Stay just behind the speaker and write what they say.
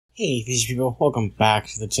Hey fish people, welcome back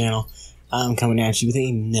to the channel. I'm coming at you with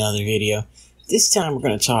another video. This time we're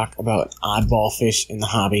going to talk about oddball fish in the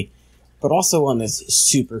hobby, but also one that's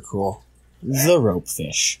super cool, the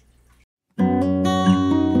ropefish.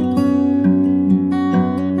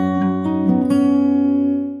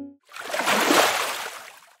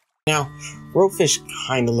 Now, ropefish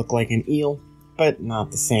kind of look like an eel, but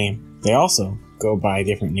not the same. They also go by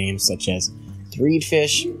different names such as the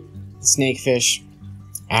reedfish, the snakefish,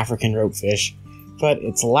 African ropefish, but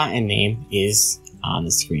its Latin name is on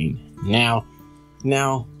the screen now.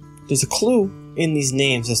 Now, there's a clue in these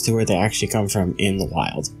names as to where they actually come from in the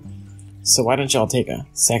wild. So why don't y'all take a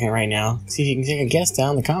second right now, see if you can take a guess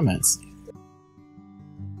down in the comments.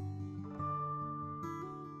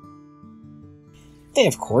 They,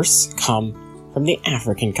 of course, come from the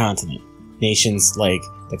African continent. Nations like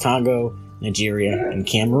the Congo, Nigeria, and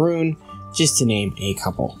Cameroon, just to name a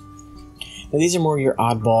couple. Now, these are more your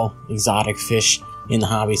oddball, exotic fish in the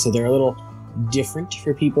hobby, so they're a little different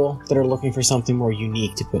for people that are looking for something more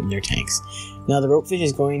unique to put in their tanks. Now, the ropefish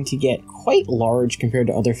is going to get quite large compared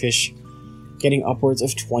to other fish, getting upwards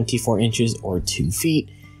of 24 inches or 2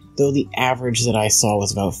 feet, though the average that I saw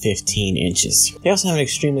was about 15 inches. They also have an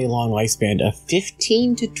extremely long lifespan of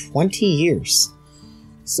 15 to 20 years.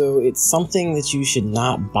 So it's something that you should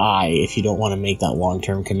not buy if you don't want to make that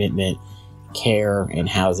long-term commitment, care, and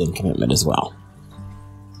housing commitment as well.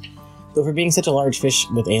 Though for being such a large fish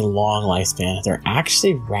with a long lifespan, they're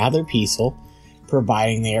actually rather peaceful,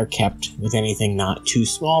 providing they are kept with anything not too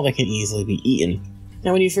small that can easily be eaten.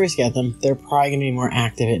 Now when you first get them, they're probably going to be more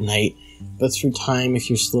active at night, but through time, if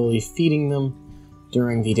you're slowly feeding them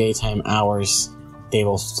during the daytime hours, they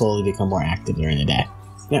will slowly become more active during the day.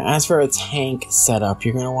 Now as for a tank setup,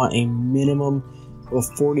 you're going to want a minimum of a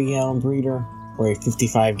 40-gallon breeder or a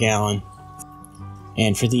 55-gallon.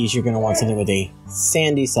 And for these, you're going to want something with a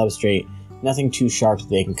sandy substrate, nothing too sharp that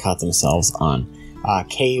they can cut themselves on.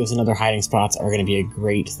 Caves and other hiding spots are going to be a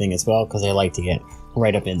great thing as well, because they like to get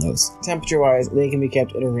right up in those. Temperature-wise, they can be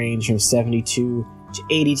kept at a range from 72 to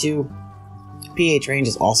 82. pH range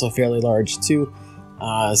is also fairly large too,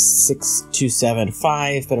 6 to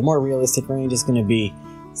 7.5, but a more realistic range is going to be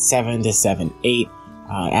 7 to 7.8.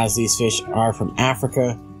 As these fish are from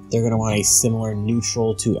Africa, they're going to want a similar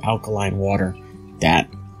neutral to alkaline water that,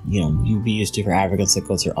 you'd be used to for African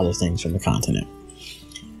cichlids or other things from the continent.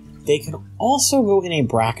 They can also go in a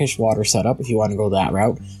brackish water setup if you want to go that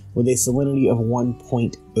route, with a salinity of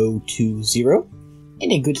 1.020,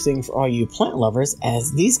 and a good thing for all you plant lovers,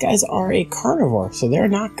 as these guys are a carnivore, so they're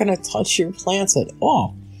not going to touch your plants at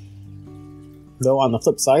all. Though on the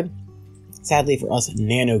flip side, sadly for us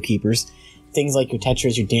nano keepers, things like your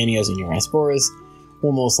tetras, your danios, and your asporas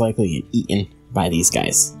will most likely get eaten by these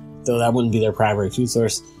guys. Though that wouldn't be their primary food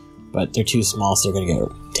source, but they're too small, so they're going to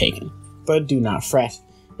get taken. But do not fret,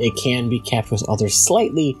 they can be kept with other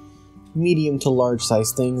slightly medium to large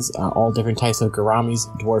size things. All different types of gouramis,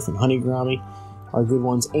 dwarf and honey gourami are good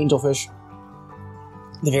ones. Angelfish,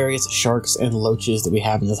 the various sharks and loaches that we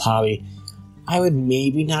have in this hobby. I would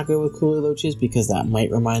maybe not go with cooler loaches because that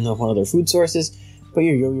might remind them of one of their food sources, but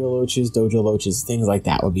your yo-yo loaches, dojo loaches, things like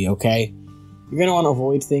that would be okay. You're going to want to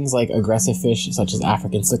avoid things like aggressive fish such as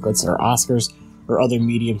African cichlids or Oscars, or other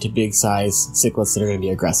medium to big size cichlids that are going to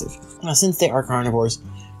be aggressive. Now since they are carnivores,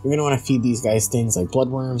 you're going to want to feed these guys things like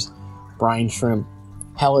bloodworms, brine shrimp,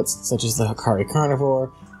 pellets such as the Hikari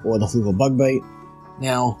carnivore or the fluval bug bite.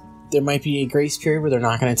 Now there might be a grace period where they're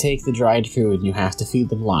not going to take the dried food and you have to feed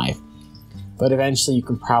them live, but eventually you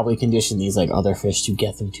can probably condition these like other fish to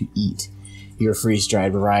get them to eat your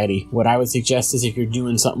freeze-dried variety. What I would suggest is if you're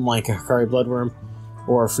doing something like a Hikari bloodworm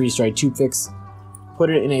or a freeze-dried tube fix,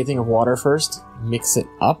 put it in a thing of water first, mix it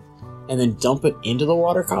up, and then dump it into the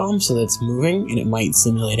water column so that it's moving, and it might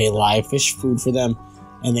simulate a live fish food for them,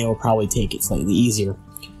 and they will probably take it slightly easier.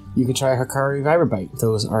 You can try Hikari Vibrobite.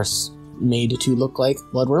 Those are made to look like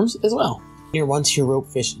bloodworms as well. Once your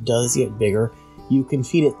ropefish does get bigger, you can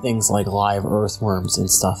feed it things like live earthworms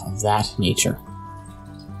and stuff of that nature.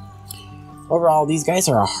 Overall, these guys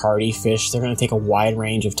are a hardy fish. They're going to take a wide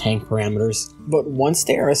range of tank parameters, but once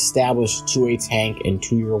they are established to a tank and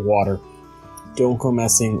to your water, don't go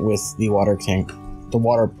messing with the water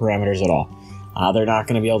parameters at all. They're not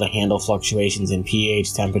going to be able to handle fluctuations in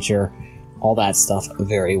pH, temperature, all that stuff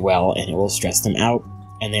very well, and it will stress them out,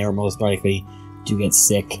 and they are most likely to get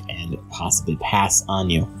sick and possibly pass on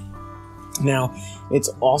you. Now, it's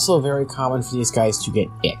also very common for these guys to get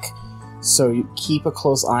ick. So you keep a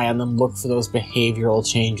close eye on them, look for those behavioral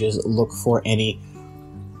changes, look for any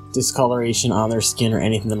discoloration on their skin or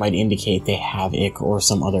anything that might indicate they have ick or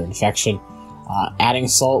some other infection. Adding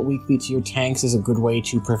salt weekly to your tanks is a good way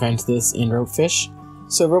to prevent this in ropefish.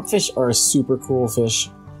 So ropefish are a super cool fish,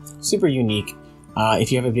 super unique.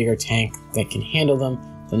 If you have a bigger tank that can handle them,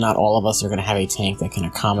 then not all of us are going to have a tank that can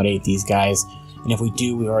accommodate these guys. And if we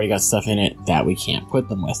do, we've already got stuff in it that we can't put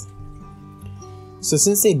them with. So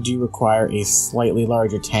since they do require a slightly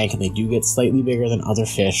larger tank and they do get slightly bigger than other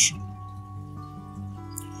fish,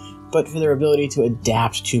 but for their ability to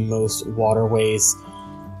adapt to most waterways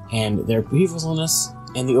and their peacefulness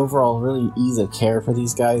and the overall really ease of care for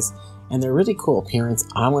these guys and their really cool appearance,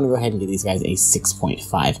 I'm going to go ahead and give these guys a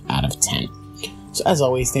 6.5 out of 10. So as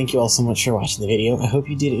always, thank you all so much for watching the video. I hope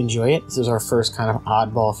you did enjoy it. This is our first kind of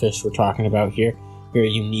oddball fish we're talking about here.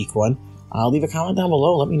 Very unique one. Leave a comment down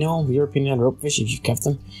below. Let me know your opinion on ropefish if you've kept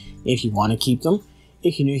them, if you want to keep them.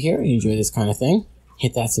 If you're new here and you enjoy this kind of thing,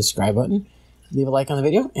 hit that subscribe button, leave a like on the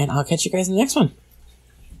video, and I'll catch you guys in the next one.